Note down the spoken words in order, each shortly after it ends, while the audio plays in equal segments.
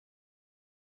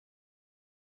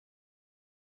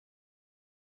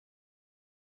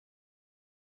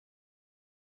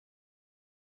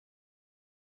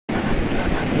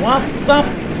What's up,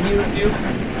 YouTube?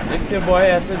 It's your boy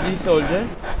SSG Soldier.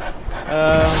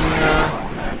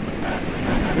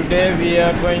 Today we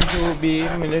are going to be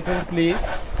military police.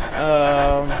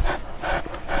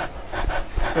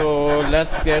 So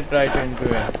let's get right into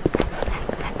it.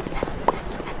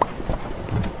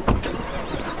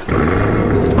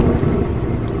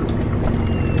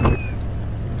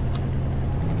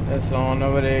 Let's on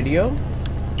our radio.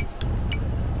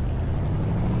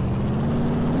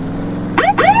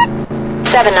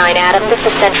 7-9 Adam, this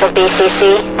is Central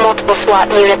BCC. Multiple SWAT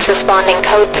units responding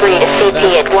code 3 to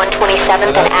CP at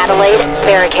 127th and Adelaide.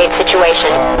 Barricade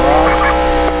situation.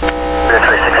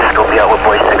 336, go be out with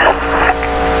boy 6.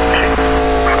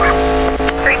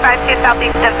 352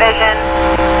 Southeast Division.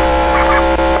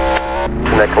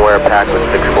 Connect wire pack with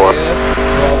 6-4.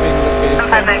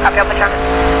 159, copy, open truck.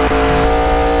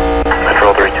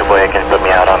 Control 3-2 boy, can put me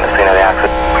out on the scene of the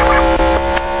accident.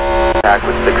 Pack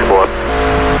with 6-4.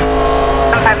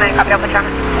 159, copy, open truck.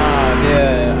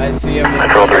 Yeah, I see him.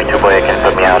 Control 3-2 boy, can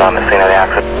put me out on the scene of the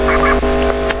accident.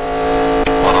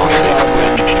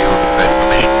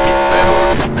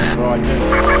 Roger.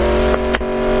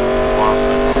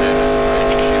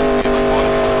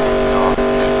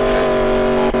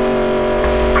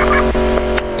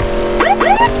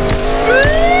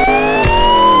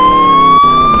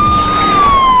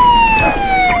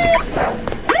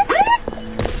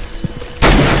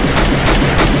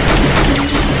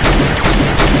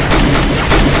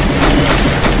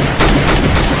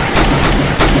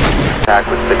 Pack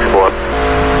with 6-4.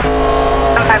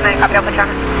 159, copy, open truck.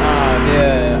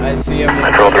 Yeah, I see him.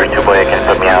 Control 3-2 boy, can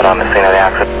put me out on the scene of the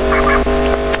accident.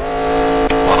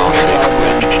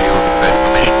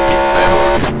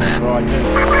 Roger.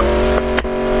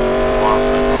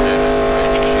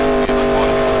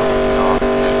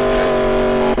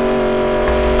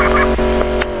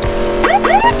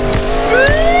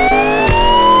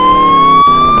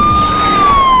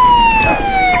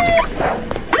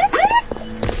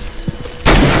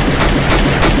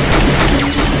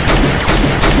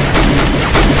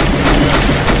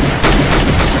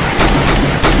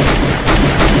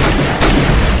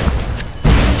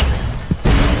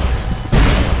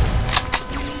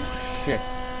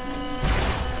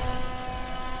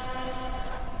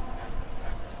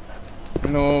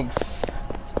 Noobs.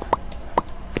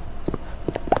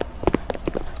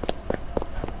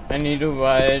 I need to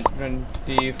buy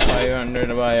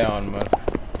 2500 buy armor.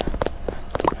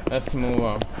 Let's move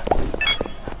on.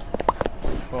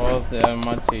 Because there are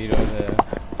much heroes here.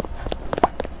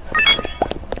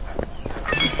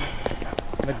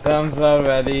 The guns are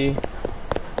very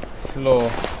slow.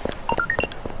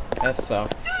 That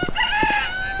sucks.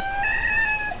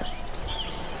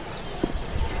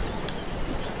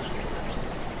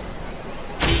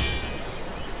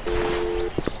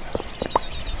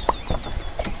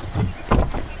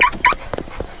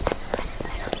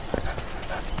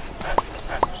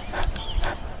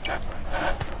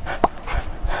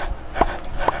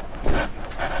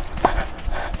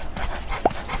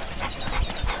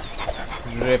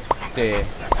 Ripte.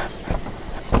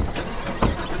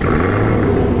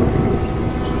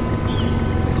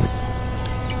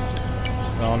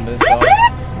 Sound this off.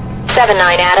 7-9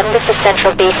 Adam, this is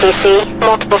Central BCC.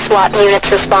 Multiple SWAT units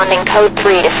responding code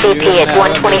 3 to CP at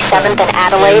 127th and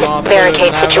Adelaide.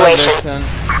 Barricade situation.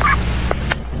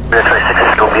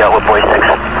 336, go be out with boy 6.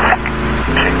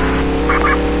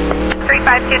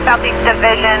 352 Southeast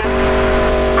Division.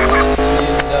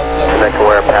 Connect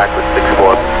wire pack with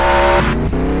 6-4.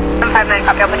 159,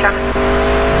 copy, open truck.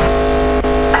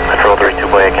 Control 3-2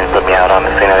 boy, can put me out on the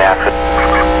scene of the accident.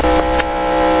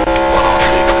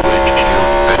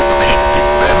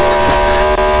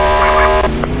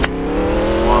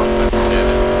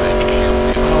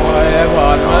 Oh, I have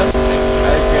armor.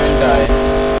 I can die.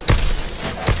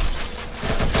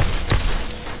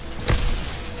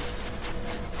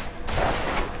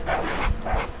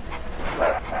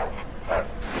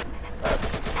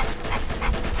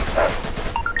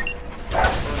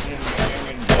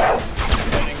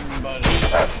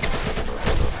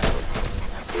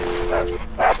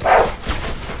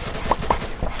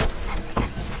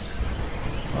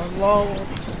 Hello.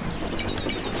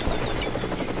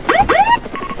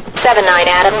 7-9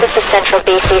 Adam, this is Central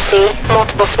BCC.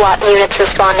 Multiple SWAT units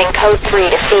responding code 3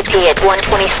 to CP at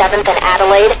 127th and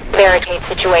Adelaide. Barricade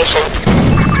situation.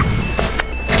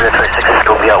 336,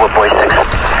 go be out with boy 6.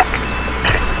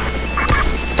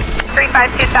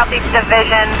 352 Southeast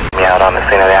Division. Me out on the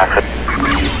scene of the accident.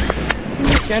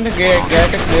 Can't get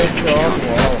a clear shot.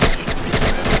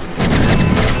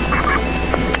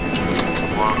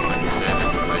 Wow.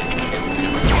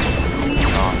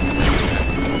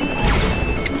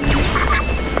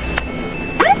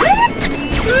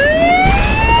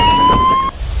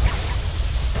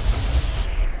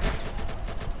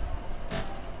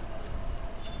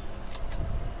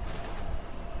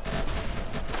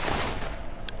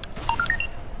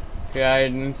 Okay, I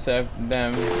didn't save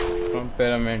them from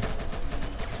pyramid.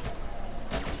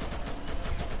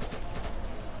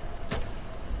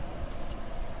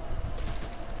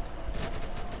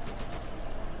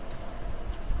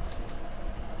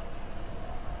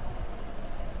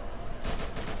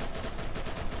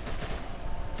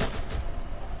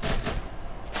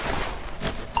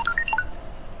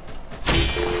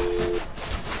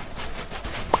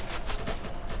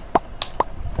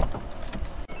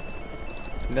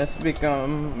 Let's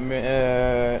become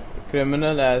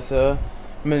criminal as a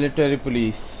military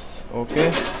police,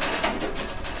 okay?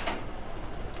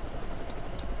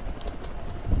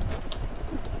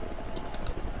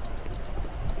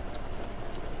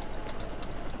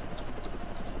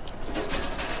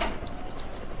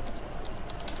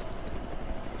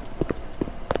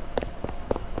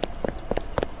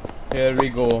 Here we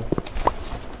go.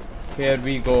 Here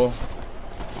we go.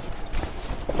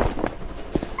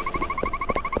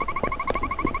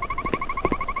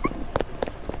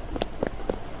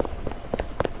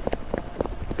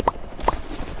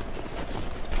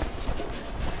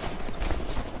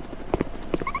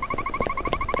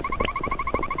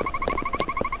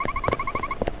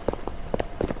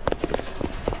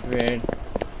 Wait.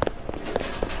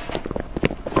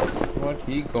 What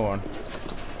he gone?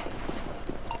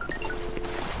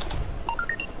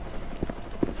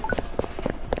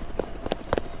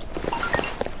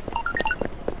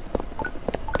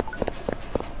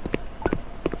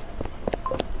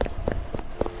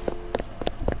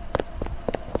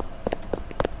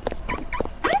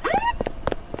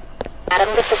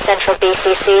 Adam, this is Central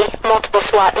BCC. Multiple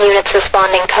SWAT units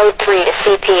responding code 3 to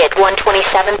CP at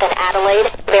 127th and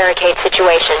Adelaide. Barricade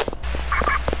situation.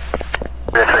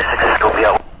 We're 36, go be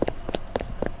out.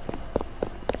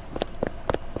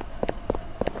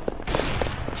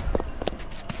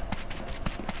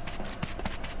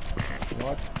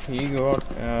 What he got?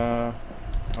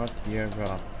 What he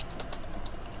got?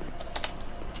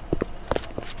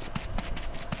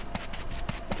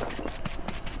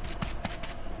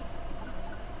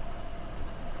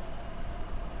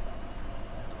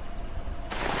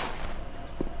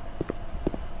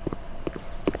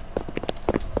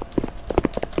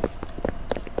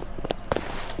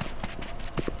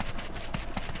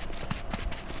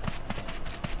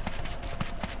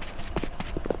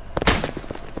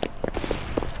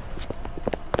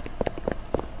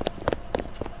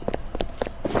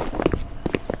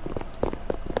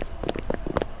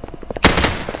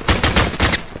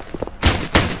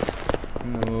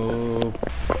 No.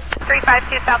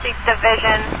 352 Southeast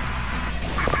Division.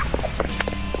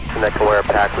 Connect to wire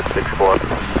pack with 6-4.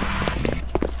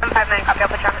 159, copy, I'll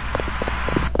put you on.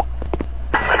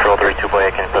 Control 3, 2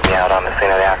 boy, can put me out on the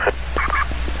scene of the accident.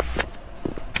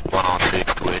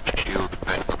 106 to HQ,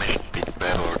 information speed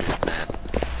battle or distant.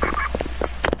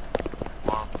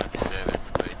 127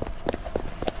 to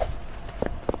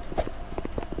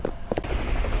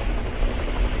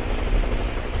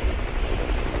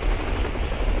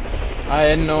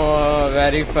I know a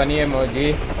very funny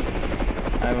emoji.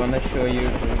 I wanna show you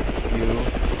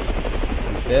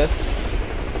this,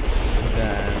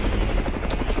 then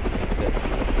this.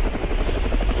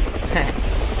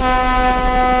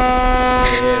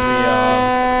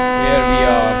 Here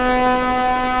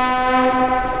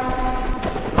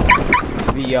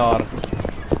we are.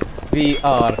 We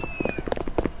are.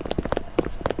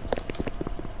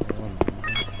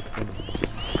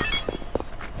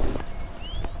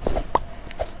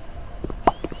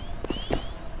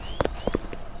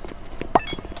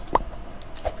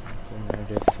 It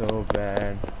is so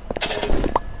bad.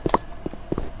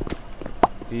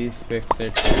 Please fix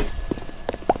it.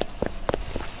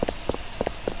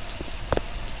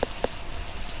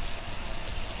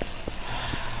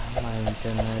 My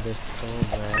internet is so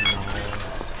bad now.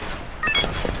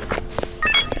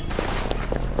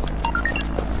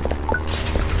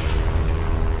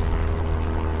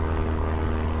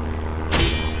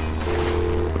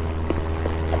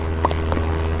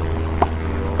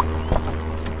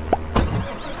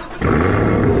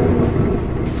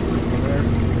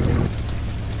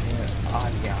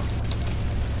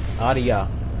 Arya.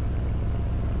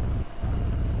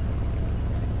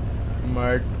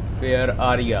 Mert, where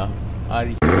Arya?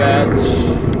 Arya. Batch.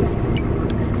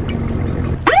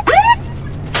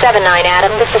 7-9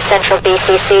 Adam, this is Central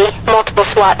BCC. Multiple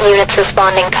SWAT units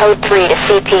responding code 3 to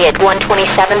CP at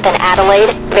 127th and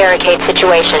Adelaide. Barricade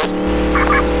situation.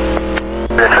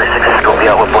 We're 36, go be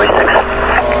out with boy 6.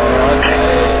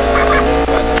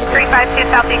 352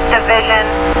 Southeast Division.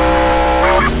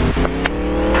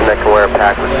 Connect to wire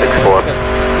pack with 6-4.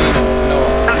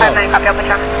 159, copy, I'll put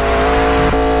you on.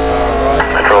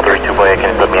 Control 3-2 boy,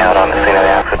 can you put me out on the scene of the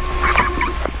accident?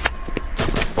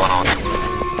 One on.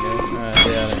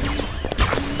 They are in.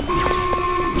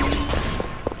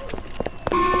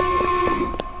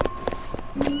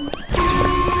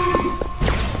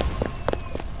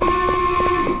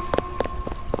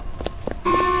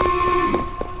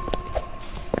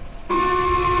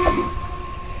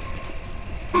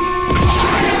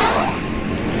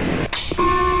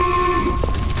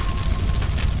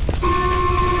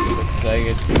 Like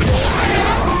it's here,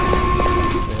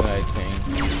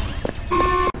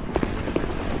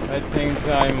 I think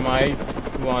I might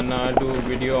wanna do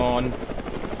video on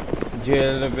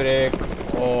jailbreak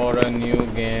or a new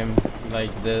game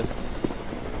like this.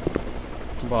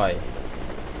 Bye.